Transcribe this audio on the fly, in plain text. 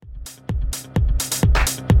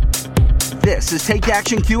This is Take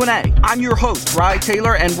Action Q&A. I'm your host, Rye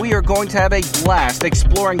Taylor, and we are going to have a blast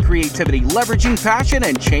exploring creativity, leveraging passion,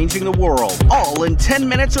 and changing the world, all in 10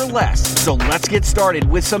 minutes or less. So let's get started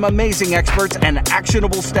with some amazing experts and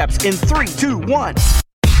actionable steps in 3, 2, 1.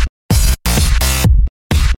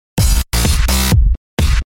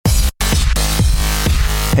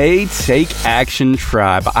 Hey, Take Action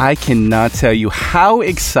Tribe. I cannot tell you how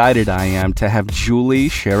excited I am to have Julie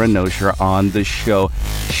Sharon-Osher on the show.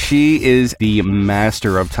 She is the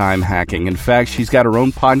master of time hacking. In fact, she's got her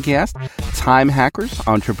own podcast, Time Hackers,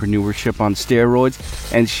 Entrepreneurship on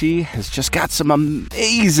Steroids, and she has just got some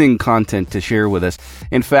amazing content to share with us.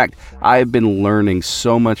 In fact, I've been learning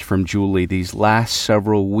so much from Julie these last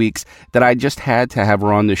several weeks that I just had to have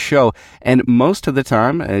her on the show. And most of the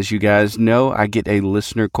time, as you guys know, I get a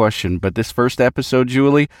listener question, but this first episode,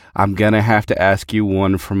 Julie, I'm gonna have to ask you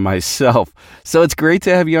one from myself. So it's great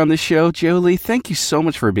to have you on the show. Julie, thank you so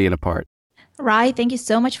much for being a part. Rye, thank you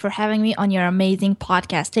so much for having me on your amazing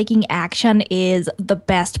podcast. Taking action is the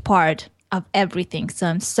best part of everything. So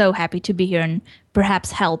I'm so happy to be here and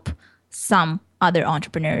perhaps help some other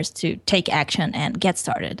entrepreneurs to take action and get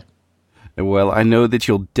started. Well, I know that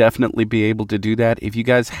you'll definitely be able to do that. If you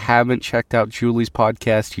guys haven't checked out Julie's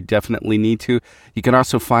podcast, you definitely need to. You can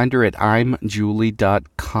also find her at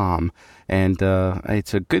imjulie.com. And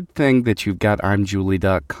it's a good thing that you've got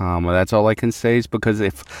imjulie.com. That's all I can say is because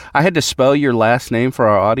if I had to spell your last name for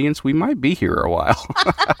our audience, we might be here a while.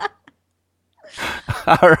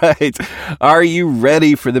 All right. Are you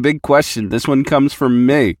ready for the big question? This one comes from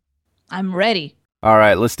me. I'm ready. All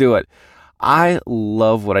right, let's do it. I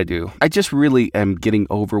love what I do. I just really am getting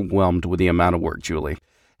overwhelmed with the amount of work, Julie.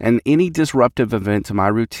 And any disruptive event to my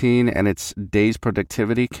routine and its day's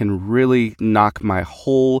productivity can really knock my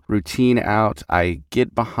whole routine out. I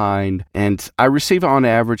get behind, and I receive on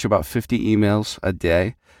average about 50 emails a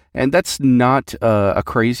day. And that's not a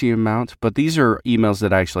crazy amount, but these are emails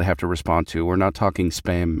that I actually have to respond to. We're not talking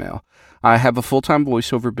spam mail. I have a full-time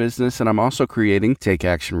voiceover business, and I'm also creating Take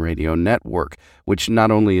Action Radio Network, which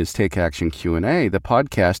not only is Take Action Q&A, the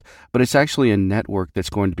podcast, but it's actually a network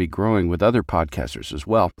that's going to be growing with other podcasters as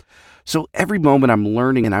well. So every moment I'm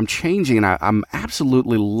learning and I'm changing, and I'm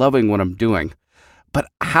absolutely loving what I'm doing. But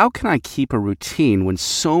how can I keep a routine when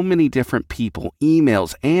so many different people,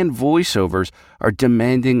 emails, and voiceovers are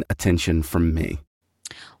demanding attention from me?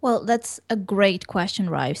 Well, that's a great question,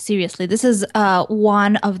 Rye. Seriously, this is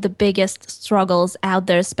one of the biggest struggles out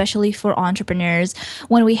there, especially for entrepreneurs.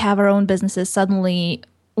 When we have our own businesses, suddenly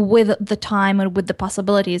with the time and with the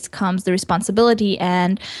possibilities comes the responsibility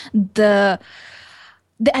and the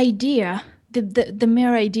idea, the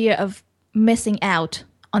mere idea of missing out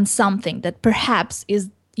on something that perhaps is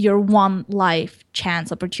your one life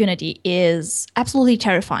chance opportunity is absolutely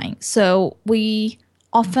terrifying. So we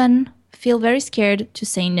often feel very scared to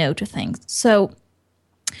say no to things. So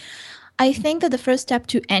I think that the first step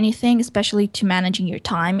to anything, especially to managing your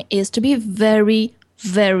time, is to be very,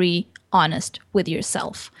 very honest with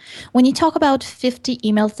yourself. When you talk about 50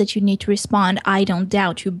 emails that you need to respond, I don't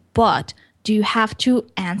doubt you, but do you have to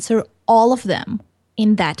answer all of them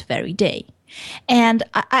in that very day? And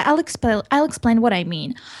I'll explain what I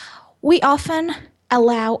mean. We often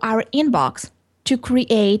allow our inbox to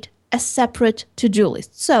create a separate to-do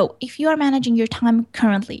list. So if you are managing your time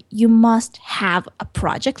currently, you must have a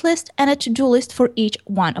project list and a to-do list for each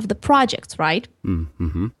one of the projects, right?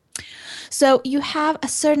 Mm-hmm. So you have a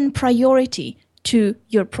certain priority to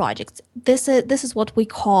your projects. This is what we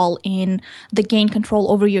call in the Gain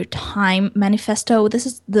Control Over Your Time manifesto. This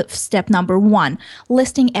is the step number 1,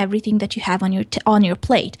 listing everything that you have on your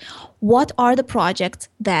plate. What are the projects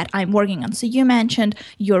that I'm working on? So you mentioned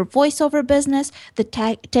your voiceover business, the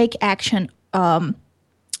Take Action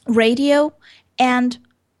radio, and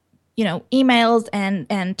emails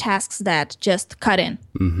and tasks that just cut in.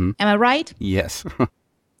 Mm-hmm. Am I right? Yes.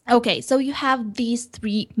 Okay, so you have these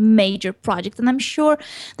 3 major projects, and I'm sure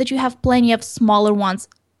that you have plenty of smaller ones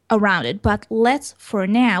around it, but let's, for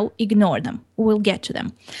now, ignore them. We'll get to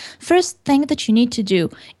them. First thing that you need to do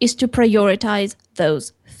is to prioritize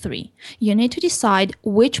those 3. You need to decide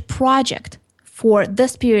which project for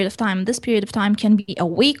this period of time. This period of time can be a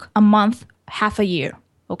week, a month, half a year,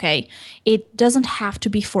 okay? It doesn't have to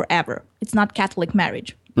be forever. It's not Catholic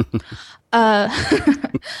marriage. I'm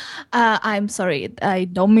sorry, I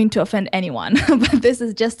don't mean to offend anyone, but this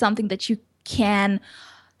is just something that you can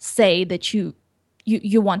say that you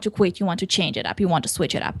want to quit, you want to change it up, you want to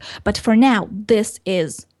switch it up. But for now, this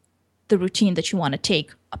is the routine that you want to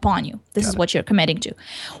take upon you. This is what you're committing to.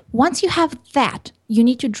 Once you have that, you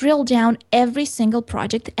need to drill down every single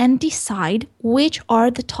project and decide which are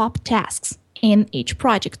the top tasks in each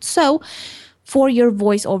project. So for your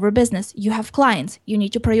voiceover business, you have clients. You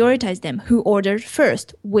need to prioritize them. Who ordered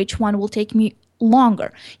first? Which one will take me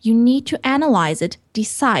longer? You need to analyze it,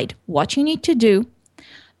 decide what you need to do.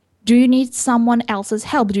 Do you need someone else's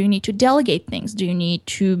help? Do you need to delegate things? Do you need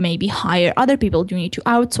to maybe hire other people? Do you need to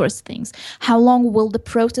outsource things? How long will the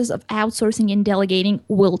process of outsourcing and delegating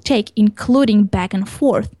will take, including back and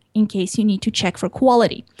forth, in case you need to check for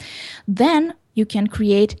quality? Then you can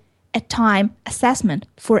create a time assessment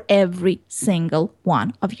for every single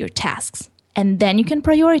one of your tasks. And then you can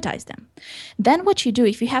prioritize them. Then what you do,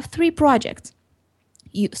 if you have 3 projects,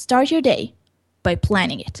 you start your day by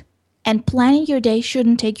planning it. And planning your day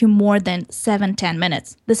shouldn't take you more than 7-10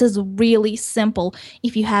 minutes. This is really simple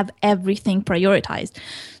if you have everything prioritized.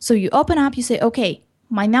 So you open up, you say, okay,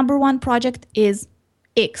 my number 1 project is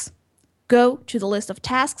X. Go to the list of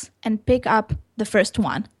tasks and pick up the first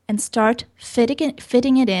one and start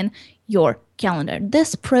fitting it in your calendar.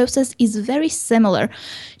 This process is very similar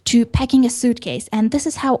to packing a suitcase. And this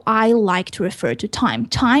is how I like to refer to time.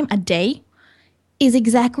 Time a day is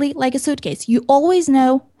exactly like a suitcase. You always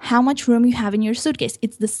know how much room you have in your suitcase.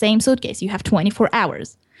 It's the same suitcase. You have 24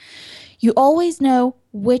 hours. You always know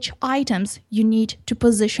which items you need to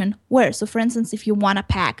position where. So for instance, if you want to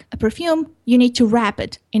pack a perfume, you need to wrap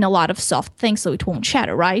it in a lot of soft things so it won't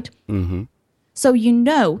shatter, right? Mm-hmm. So you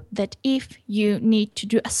know that if you need to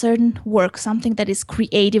do a certain work, something that is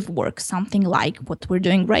creative work, something like what we're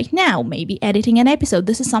doing right now, maybe editing an episode,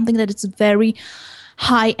 this is something that is very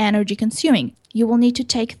high energy consuming. You will need to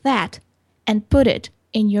take that and put it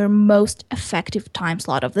in your most effective time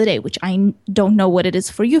slot of the day, which I don't know what it is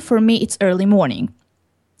for you. For me, it's early morning.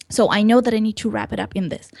 So I know that I need to wrap it up in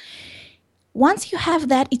this. Once you have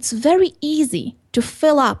that, it's very easy to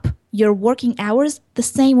fill up your working hours the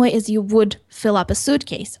same way as you would fill up a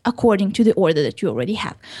suitcase according to the order that you already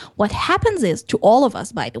have. What happens is, to all of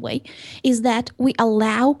us, by the way, is that we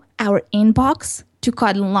allow our inbox to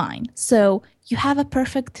cut in line. So you have a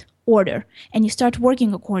perfect order and you start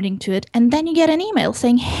working according to it, and then you get an email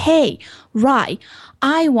saying, hey, Rai,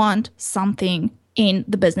 I want something in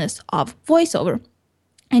the business of voiceover,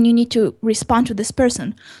 and you need to respond to this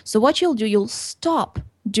person. So what you'll do, you'll stop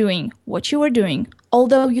doing what you were doing,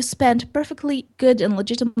 although you spent perfectly good and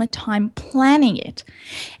legitimate time planning it,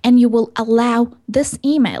 and you will allow this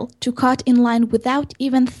email to cut in line without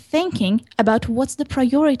even thinking about what's the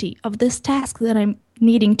priority of this task that I'm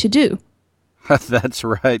needing to do. That's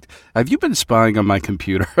right. Have you been spying on my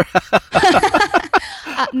computer?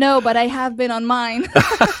 No, but I have been on mine.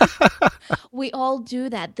 We all do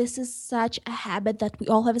that. This is such a habit that we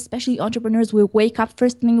all have, especially entrepreneurs. We wake up,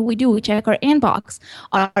 first thing we do, we check our inbox.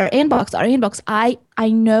 I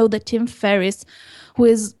know that Tim Ferriss, who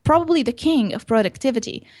is probably the king of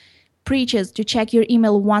productivity, preaches to check your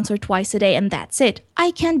email once or twice a day, and that's it. I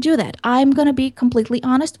can't do that. I'm going to be completely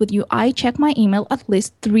honest with you. I check my email at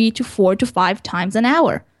least 3 to 4 to 5 times an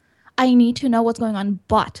hour. I need to know what's going on,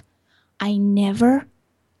 but I never,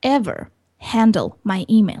 ever handle my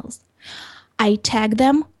emails. I tag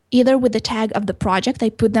them either with the tag of the project. I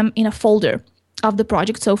put them in a folder of the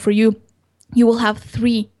project. So for you, you will have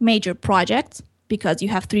 3 major projects because you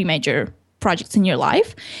have 3 major projects in your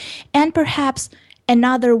life, and perhaps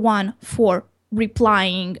another one for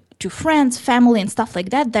replying to friends, family, and stuff like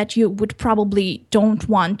that, that you would probably don't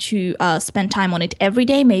want to spend time on it every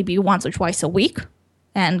day, maybe once or twice a week,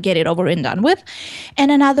 and get it over and done with. And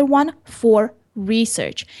another one for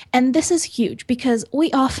research. And this is huge because we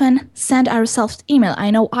often send ourselves email.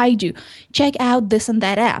 I know I do. Check out this and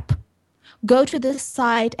that app. Go to this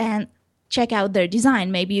site and check out their design.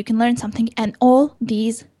 Maybe you can learn something. And all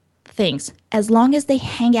these things, as long as they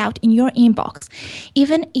hang out in your inbox,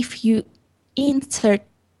 even if you enter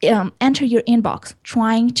your inbox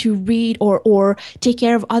trying to read or take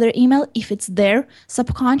care of other email, if it's there,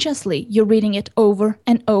 subconsciously you're reading it over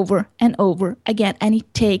and over and over again, and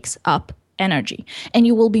it takes up energy, and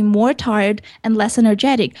you will be more tired and less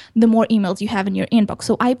energetic the more emails you have in your inbox.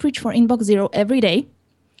 So I preach for inbox zero every day.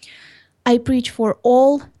 I preach for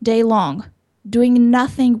all day long, doing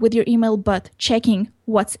nothing with your email but checking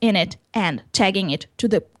what's in it and tagging it to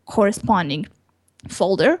the corresponding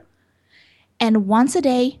folder. And once a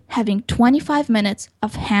day, having 25 minutes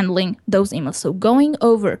of handling those emails. So going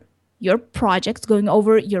over your projects, going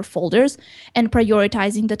over your folders, and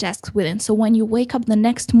prioritizing the tasks within. So when you wake up the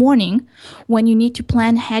next morning, when you need to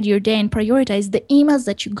plan ahead your day and prioritize, the emails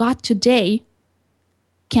that you got today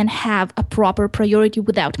can have a proper priority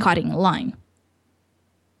without cutting a line.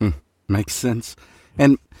 Makes sense.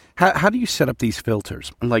 And how do you set up these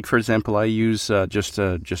filters? Like, for example, I use just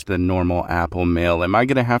the normal Apple Mail. Am I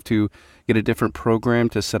going to have to get a different program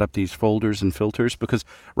to set up these folders and filters? Because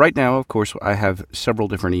right now, of course, I have several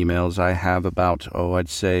different emails. I have about, I'd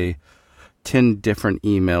say 10 different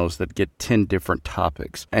emails that get 10 different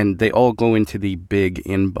topics, and they all go into the big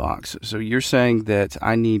inbox. So you're saying that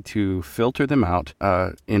I need to filter them out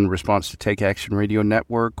in response to Take Action Radio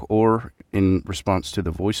Network, or in response to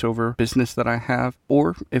the voiceover business that I have,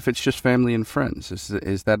 or if it's just family and friends.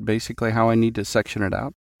 Is that basically how I need to section it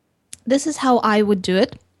out? This is how I would do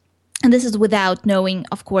it. And this is without knowing,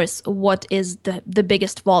 of course, what is the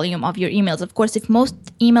biggest volume of your emails. Of course, if most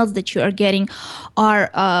emails that you are getting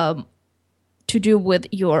are to do with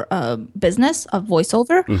your business of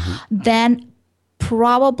voiceover, then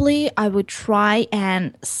probably I would try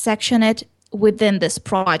and section it within this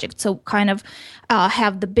project. So kind of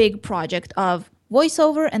have the big project of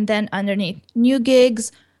voiceover, and then underneath new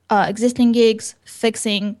gigs, existing gigs,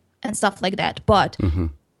 fixing, and stuff like that. But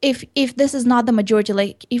if this is not the majority,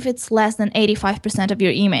 like if it's less than 85% of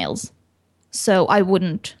your emails, so I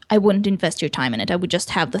wouldn't invest your time in it. I would just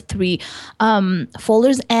have the 3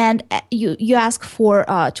 folders. And you ask for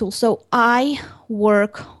tools. So I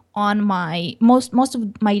work on my most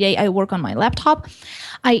of my day. I work on my laptop.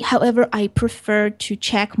 However, I prefer to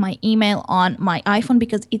check my email on my iPhone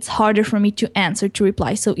because it's harder for me to answer, to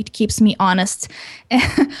reply. So it keeps me honest,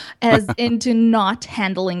 as into not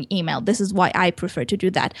handling email. This is why I prefer to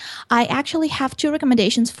do that. I actually have 2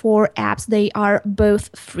 recommendations for apps. They are both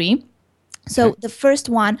free. So the first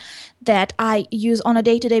one that I use on a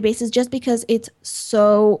day-to-day basis, just because it's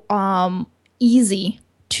so easy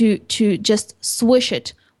to just swish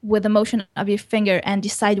it with the motion of your finger and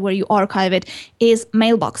decide where you archive it, is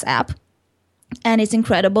Mailbox app. And it's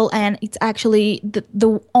incredible. And it's actually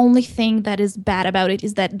the only thing that is bad about it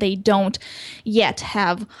is that they don't yet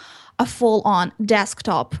have a full-on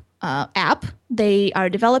desktop app. They are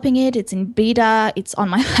developing it. It's in beta. It's on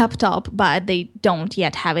my laptop, but they don't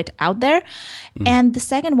yet have it out there. And the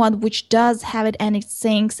second one, which does have it and it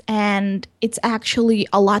syncs, and it's actually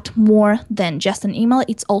a lot more than just an email.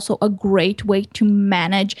 It's also a great way to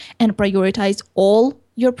manage and prioritize all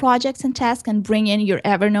your projects and tasks, and bring in your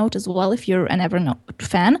Evernote as well if you're an Evernote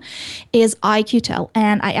fan, is IQtel.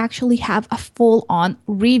 And I actually have a full-on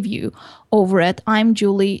review over at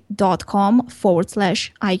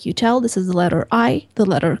imjulie.com/IQtel. This is the letter I, the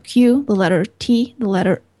letter Q, the letter T, the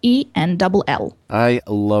letter E, and double L. I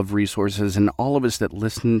love resources, and all of us that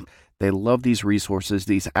listen, they love these resources,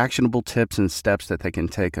 these actionable tips and steps that they can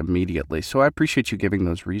take immediately. So I appreciate you giving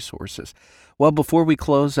those resources. Well, before we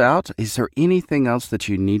close out, is there anything else that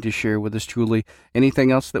you need to share with us, Julie?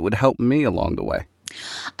 Anything else that would help me along the way?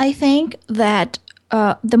 I think that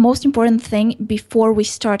the most important thing before we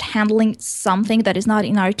start handling something that is not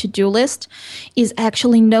in our to-do list is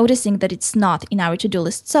actually noticing that it's not in our to-do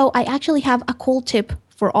list. So I actually have a cool tip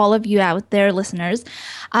for all of you out there, listeners.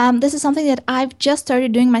 This is something that I've just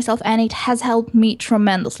started doing myself, and it has helped me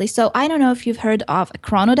tremendously. So I don't know if you've heard of a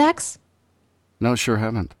Chronodex. No, sure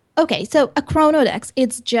haven't. Okay, so a Chronodex,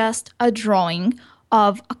 it's just a drawing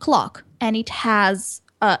of a clock, and it has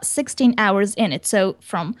 16 hours in it. So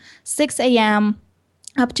from 6 a.m.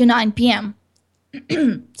 up to 9 p.m.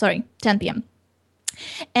 Sorry, 10 p.m.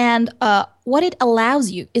 And what it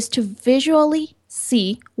allows you is to visually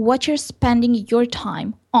see what you're spending your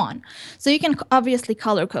time on. So you can obviously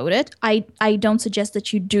color code it. I don't suggest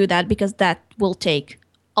that you do that because that will take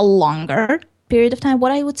a longer period of time.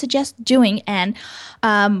 What I would suggest doing, and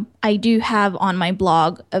I do have on my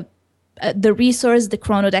blog the resource, the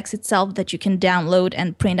Chronodex itself, that you can download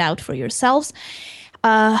and print out for yourselves.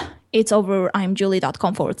 It's over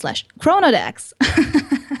imjulie.com/Chronodex.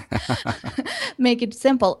 Make it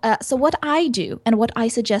simple. So what I do, and what I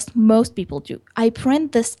suggest most people do, I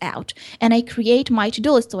print this out and I create my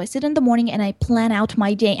to-do list. So I sit in the morning and I plan out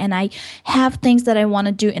my day, and I have things that I want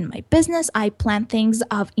to do in my business. I plan things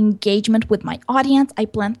of engagement with my audience. I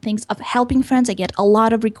plan things of helping friends. I get a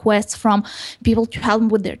lot of requests from people to help them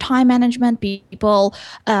with their time management, people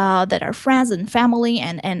that are friends and family,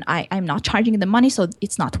 and I'm not charging them money, so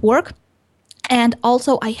it's not work. And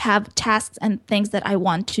also I have tasks and things that I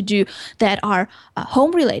want to do that are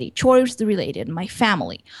home related, chores related, my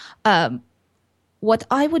family. What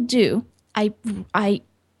I would do, I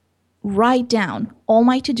write down all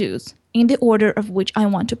my to-dos in the order of which I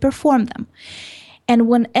want to perform them. And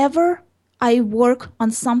whenever I work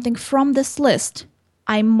on something from this list,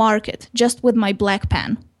 I mark it just with my black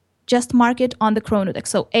pen. Just mark it on the Chronodex.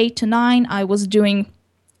 So 8 to 9, I was doing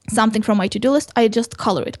something from my to-do list. I just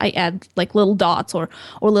color it. I add like little dots or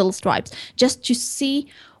little stripes just to see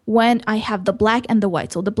when I have the black and the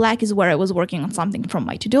white. So the black is where I was working on something from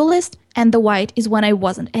my to-do list, and the white is when I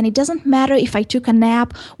wasn't. And it doesn't matter if I took a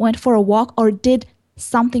nap, went for a walk, or did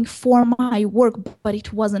something for my work, but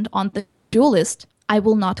it wasn't on the to-do list, I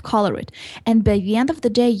will not color it. And by the end of the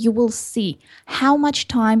day, you will see how much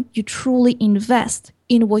time you truly invest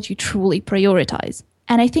in what you truly prioritize.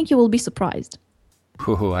 And I think you will be surprised.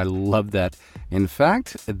 Oh, I love that. In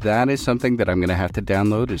fact, that is something that I'm going to have to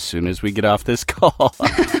download as soon as we get off this call.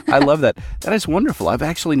 I love that. That is wonderful. I've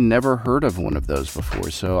actually never heard of one of those before,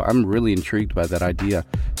 so I'm really intrigued by that idea.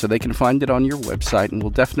 So they can find it on your website, and we'll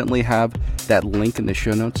definitely have that link in the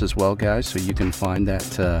show notes as well, guys, so you can find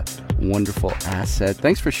that wonderful asset.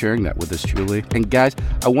 Thanks for sharing that with us, Julie. And guys,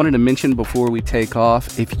 I wanted to mention before we take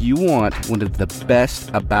off, if you want one of the best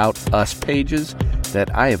About Us pages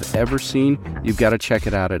that I have ever seen, you've got to check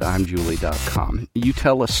it out at imjulie.com. You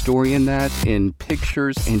tell a story in that, in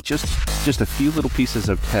pictures, and just a few little pieces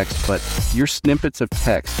of text, but your snippets of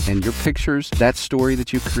text and your pictures, that story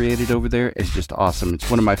that you created over there is just awesome. It's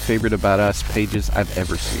one of my favorite About Us pages I've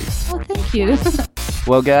ever seen. Oh, thank you.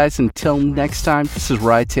 Well, guys, until next time, this is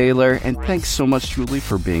Rye Taylor, and thanks so much, Julie,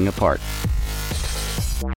 for being a part.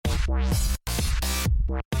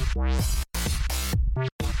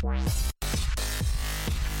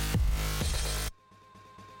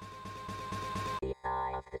 The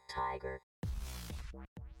Eye of the Tiger.